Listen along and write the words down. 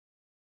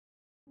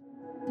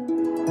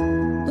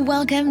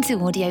Welcome to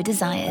Audio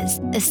Desires,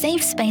 a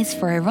safe space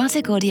for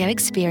erotic audio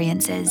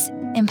experiences,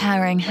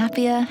 empowering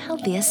happier,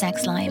 healthier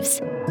sex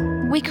lives.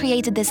 We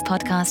created this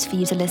podcast for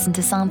you to listen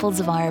to samples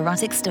of our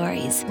erotic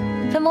stories.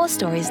 For more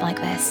stories like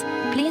this,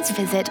 please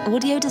visit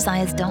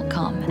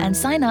audiodesires.com and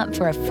sign up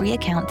for a free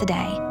account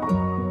today.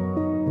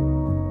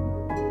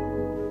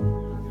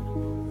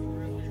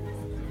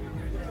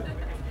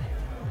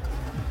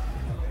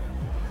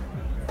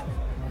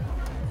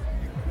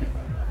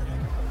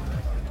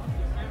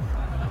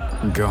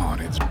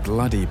 God, it's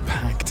bloody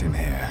packed in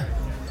here.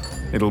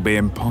 It'll be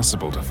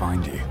impossible to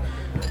find you.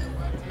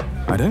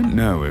 I don't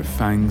know if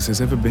Fangs has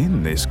ever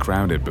been this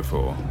crowded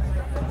before.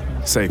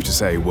 Safe to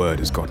say word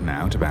has gotten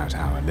out about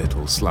our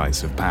little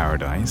slice of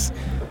paradise,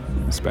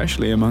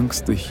 especially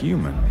amongst the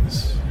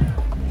humans.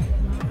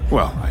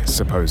 Well, I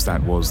suppose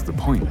that was the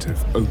point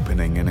of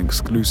opening an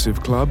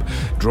exclusive club,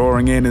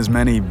 drawing in as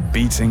many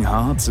beating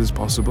hearts as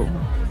possible.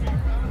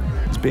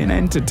 It's been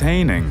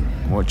entertaining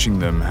watching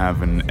them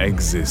have an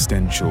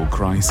existential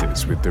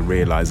crisis with the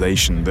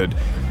realization that,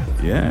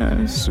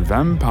 yes,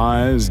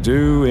 vampires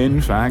do in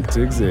fact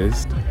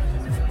exist.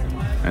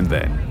 And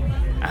then,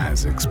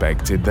 as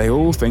expected, they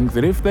all think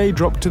that if they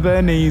drop to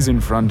their knees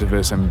in front of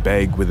us and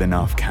beg with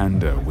enough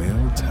candor,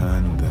 we'll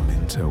turn them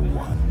into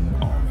one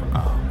of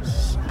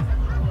us.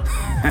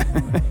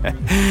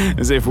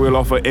 As if we'll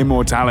offer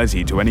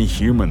immortality to any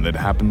human that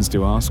happens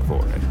to ask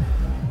for it.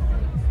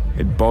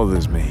 It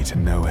bothers me to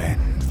no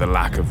end, the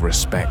lack of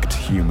respect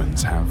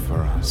humans have for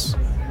us.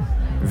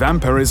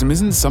 Vampirism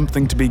isn't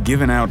something to be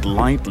given out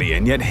lightly,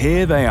 and yet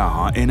here they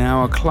are in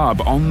our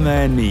club, on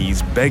their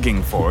knees,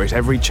 begging for it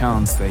every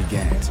chance they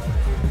get.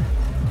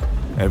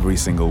 Every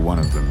single one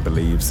of them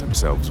believes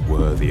themselves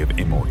worthy of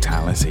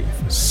immortality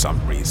for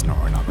some reason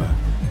or another.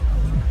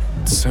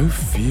 So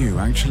few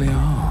actually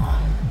are.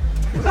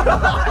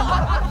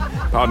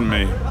 Pardon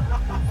me.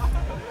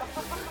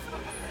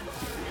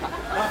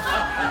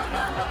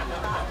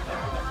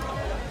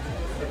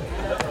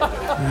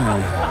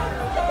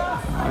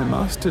 I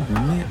must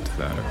admit,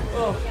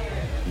 though,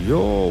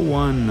 you're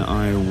one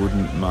I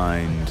wouldn't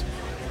mind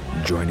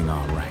joining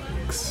our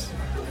ranks.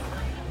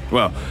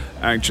 Well,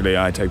 actually,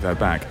 I take that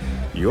back.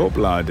 Your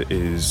blood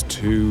is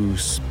too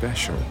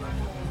special,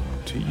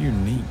 too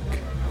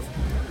unique.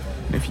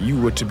 And if you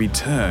were to be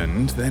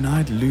turned, then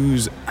I'd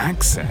lose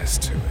access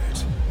to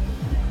it.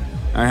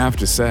 I have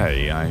to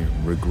say, I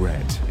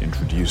regret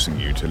introducing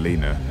you to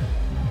Lena,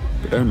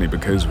 but only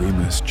because we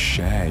must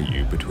share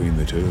you between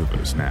the two of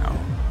us now.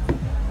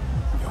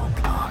 Your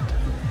blood.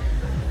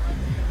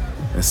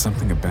 There's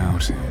something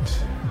about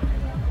it.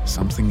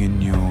 Something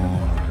in your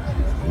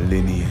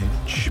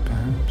lineage,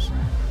 perhaps?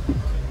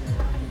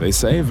 They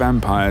say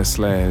vampire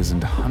slayers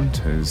and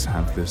hunters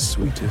have the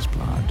sweetest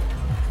blood.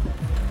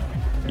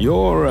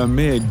 You're a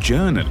mere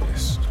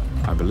journalist,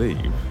 I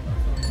believe.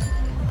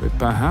 But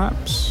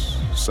perhaps,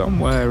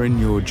 somewhere in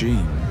your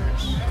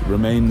genes,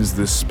 remains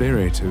the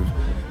spirit of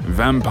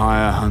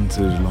vampire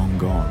hunters long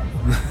gone.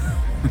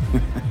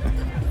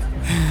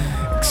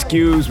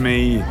 Excuse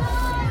me.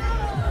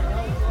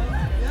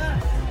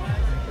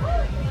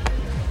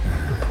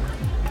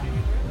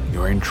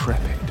 You're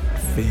intrepid,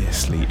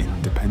 fiercely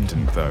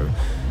independent, though,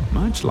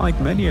 much like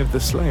many of the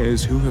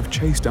slayers who have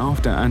chased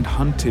after and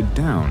hunted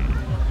down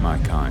my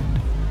kind.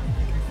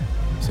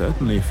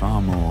 Certainly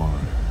far more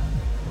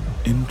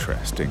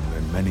interesting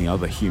than many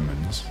other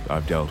humans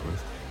I've dealt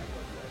with.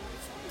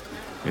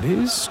 It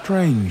is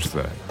strange,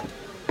 though,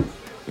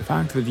 the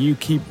fact that you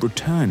keep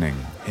returning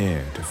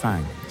here to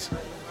Fangs,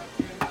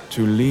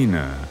 to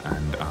Lena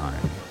and I.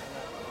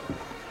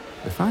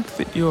 The fact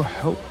that you're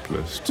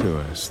helpless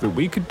to us, that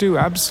we could do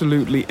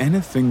absolutely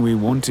anything we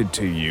wanted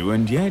to you,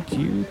 and yet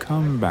you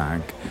come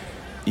back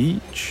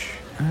each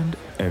and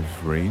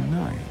every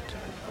night.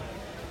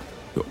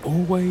 You're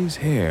always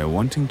here,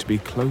 wanting to be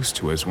close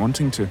to us,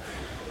 wanting to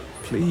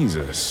please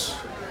us.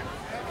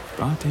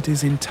 But it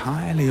is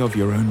entirely of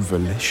your own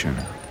volition.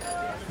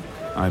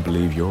 I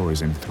believe you're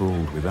as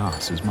enthralled with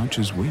us as much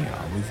as we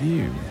are with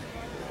you.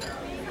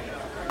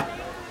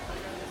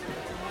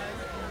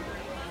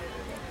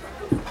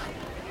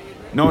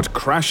 Not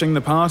crashing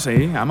the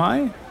party, am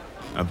I?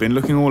 I've been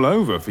looking all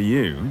over for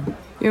you.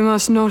 You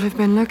must not have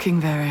been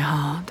looking very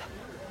hard.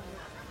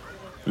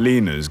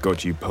 Lena's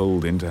got you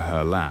pulled into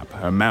her lap,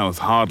 her mouth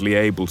hardly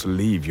able to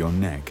leave your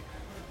neck.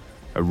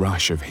 A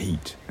rush of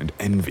heat and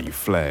envy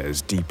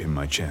flares deep in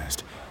my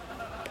chest.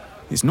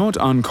 It's not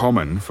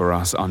uncommon for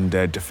us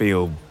undead to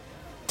feel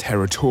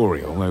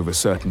territorial over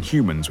certain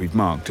humans we've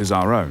marked as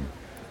our own.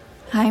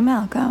 Hi,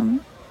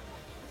 Malcolm.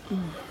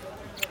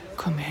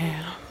 Come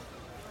here.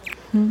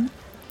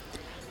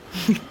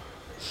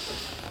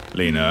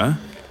 Lena,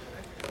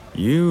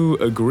 you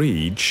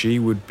agreed she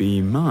would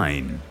be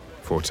mine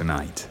for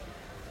tonight.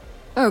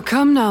 Oh,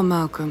 come now,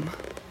 Malcolm.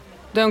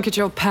 Don't get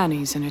your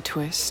panties in a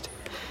twist.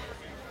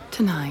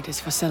 Tonight is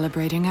for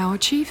celebrating our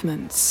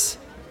achievements.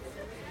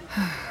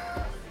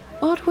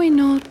 Ought we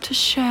not to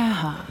share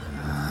her?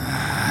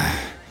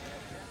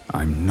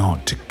 I'm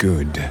not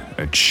good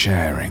at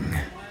sharing.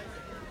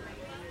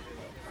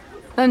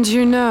 And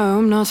you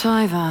know, not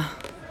either.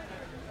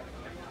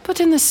 But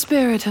in the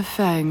spirit of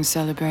Fangs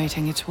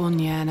celebrating its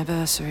 1-year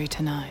anniversary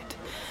tonight,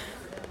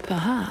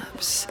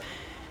 perhaps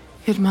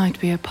it might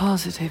be a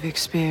positive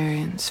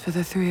experience for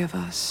the three of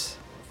us.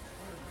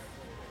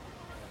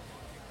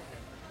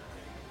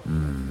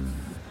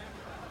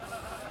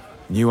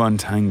 You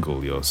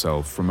untangle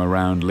yourself from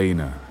around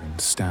Lena and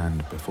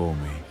stand before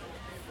me.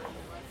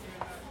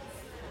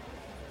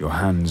 Your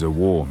hands are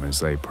warm as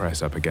they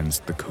press up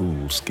against the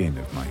cool skin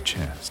of my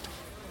chest.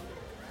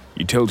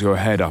 You tilt your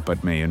head up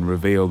at me and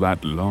reveal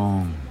that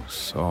long,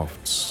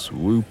 soft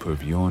swoop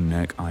of your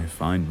neck I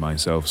find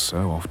myself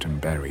so often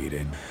buried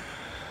in.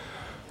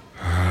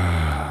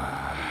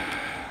 I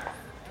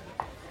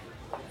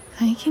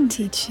can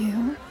teach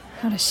you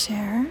how to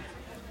share.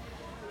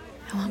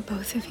 I want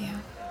both of you.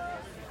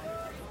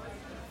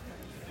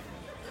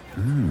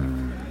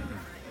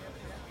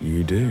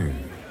 You do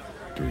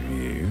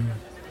you?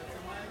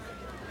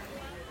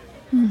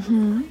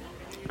 Mm-hmm.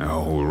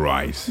 All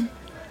right.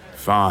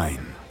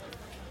 Fine.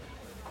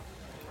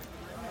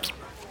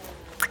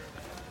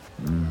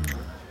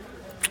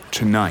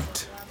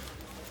 Tonight,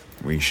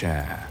 we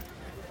share.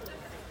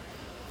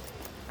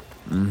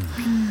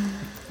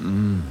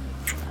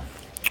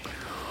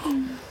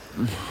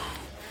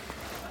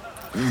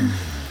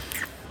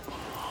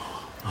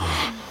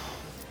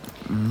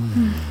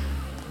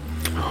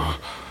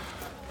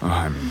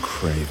 I'm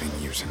craving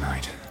you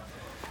tonight.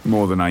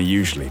 More than I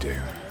usually do.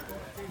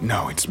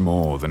 No, it's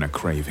more than a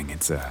craving,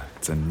 it's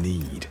a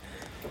need.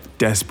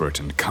 Desperate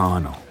and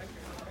carnal.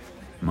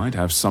 Might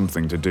have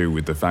something to do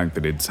with the fact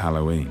that it's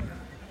Halloween.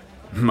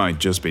 Might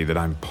just be that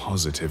I'm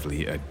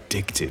positively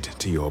addicted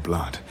to your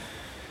blood.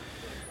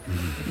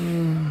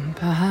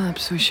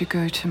 Perhaps we should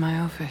go to my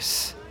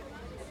office.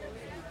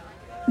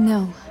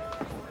 No.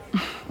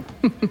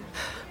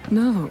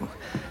 No.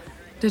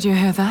 Did you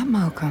hear that,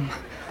 Malcolm?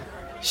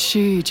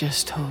 She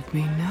just told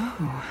me no.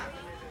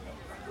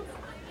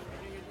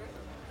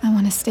 I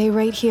want to stay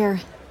right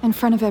here, in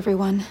front of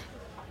everyone.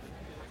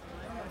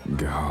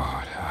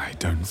 God, I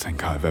don't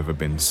think I've ever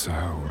been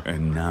so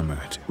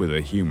enamored with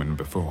a human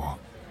before.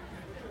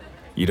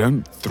 You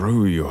don't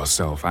throw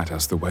yourself at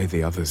us the way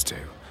the others do.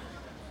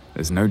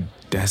 There's no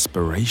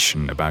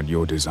desperation about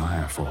your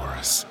desire for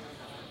us.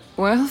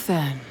 Well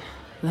then,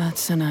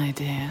 that's an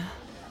idea.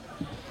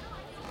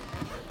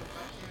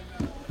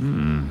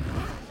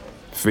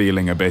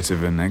 Feeling a bit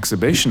of an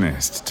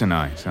exhibitionist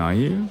tonight, are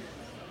you?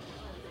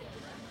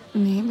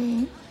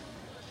 Maybe.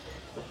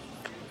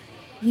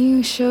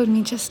 You showed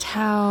me just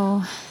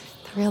how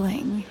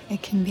thrilling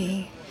it can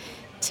be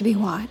to be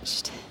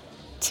watched,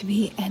 to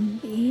be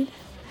envied.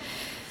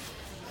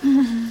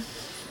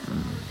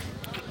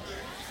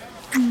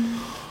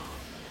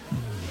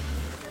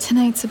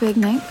 Tonight's a big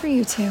night for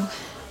you two.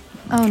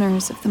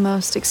 Owners of the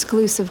most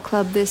exclusive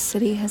club this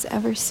city has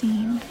ever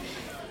seen.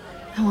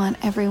 I want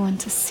everyone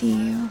to see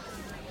you.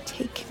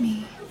 Take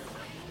me.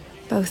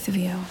 Both of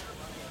you.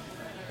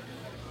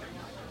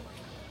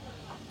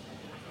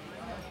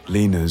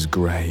 Lena's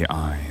grey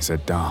eyes are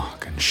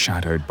dark and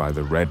shadowed by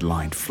the red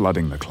light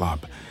flooding the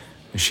club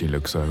as she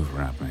looks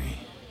over at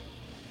me.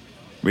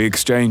 We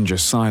exchange a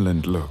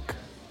silent look,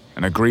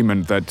 an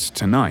agreement that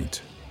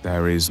tonight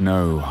there is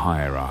no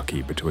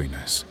hierarchy between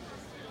us.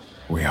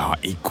 We are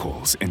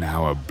equals in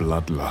our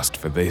bloodlust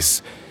for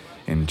this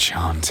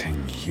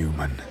enchanting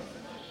human.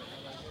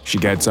 She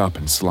gets up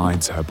and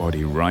slides her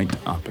body right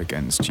up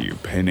against you,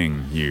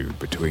 pinning you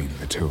between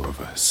the two of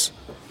us.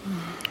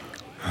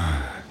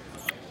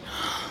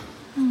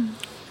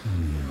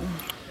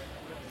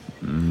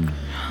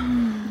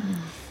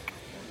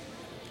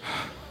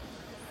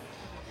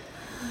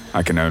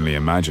 I can only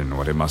imagine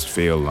what it must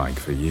feel like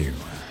for you.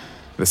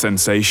 The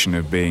sensation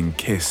of being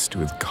kissed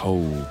with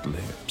cold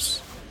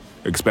lips,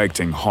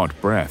 expecting hot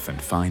breath and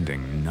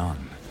finding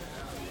none.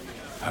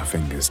 Her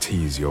fingers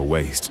tease your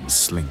waist and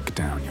slink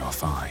down your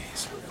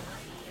thighs.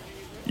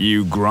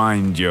 You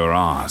grind your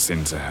ass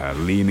into her,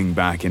 leaning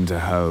back into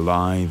her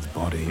lithe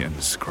body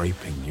and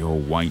scraping your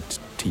white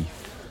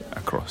teeth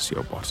across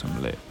your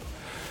bottom lip.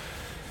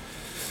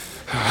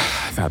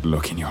 That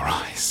look in your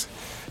eyes,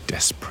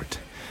 desperate,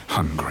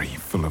 hungry,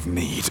 full of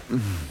need.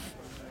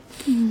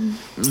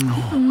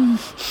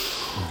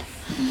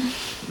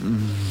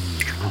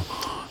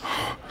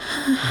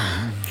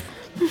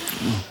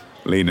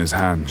 Lena's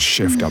hands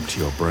shift up to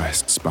your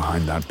breasts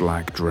behind that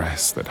black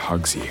dress that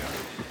hugs you.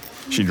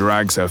 She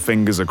drags her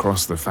fingers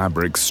across the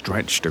fabric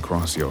stretched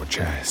across your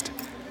chest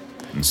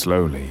and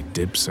slowly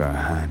dips her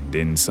hand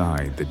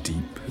inside the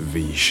deep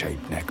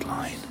V-shaped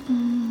neckline.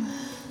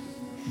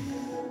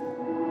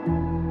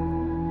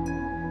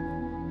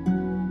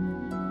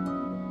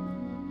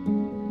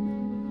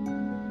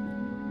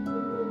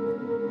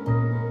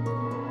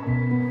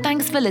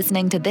 Thanks for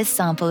listening to this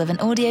sample of an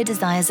Audio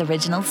Desires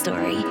original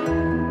story.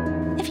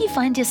 If you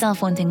find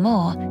yourself wanting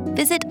more,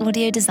 visit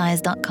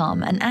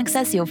audiodesires.com and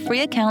access your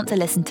free account to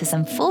listen to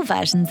some full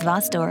versions of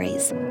our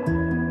stories.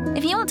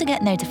 If you want to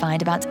get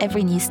notified about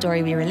every new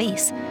story we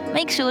release,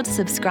 make sure to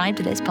subscribe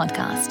to this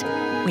podcast.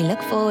 We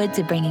look forward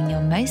to bringing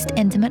your most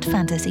intimate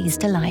fantasies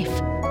to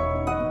life.